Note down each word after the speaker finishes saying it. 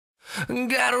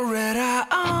Got a red eye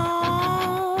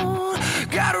on,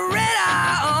 got a red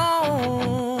eye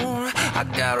on, I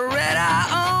got a red eye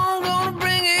on, gonna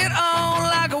bring it on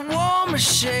like a war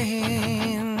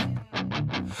machine.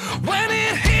 When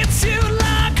it hits you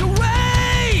like a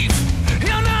wave,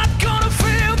 you're not gonna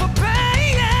feel the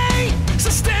pain. So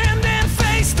stand and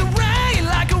face the rain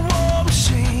like a war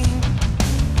machine.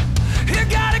 You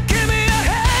gotta give me a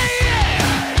hey,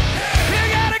 yeah. You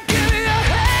gotta give me a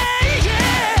hey,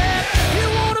 yeah. You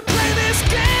wanna play this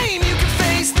game, you can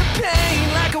face the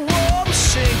pain like a war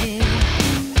machine.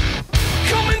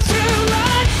 Coming through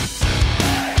like,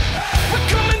 we're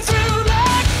coming through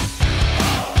like,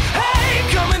 hey,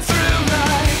 coming through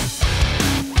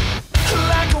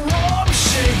like a war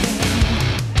machine.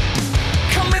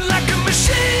 Coming like a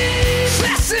machine,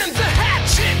 fasten the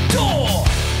hatchet door,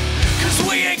 'cause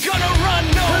we ain't gonna run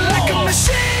no more. Like a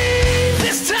machine,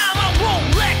 this time I won't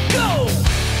let go.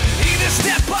 Either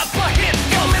step up or hit the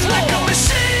floor. Like a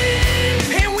machine,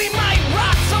 and we might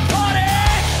rock the party,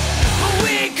 but we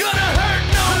ain't gonna hurt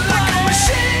nobody. Like a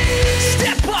machine,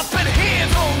 step up and hear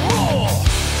the roar.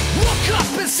 Look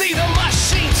up and see the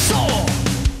machine soar.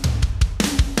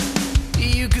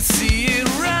 You can see it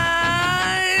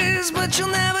rise, but you'll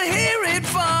never hear it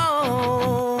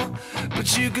fall. But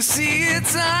you can see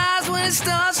its eyes when it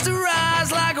starts to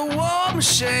rise like a war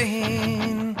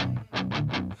machine.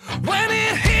 When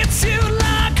it hits you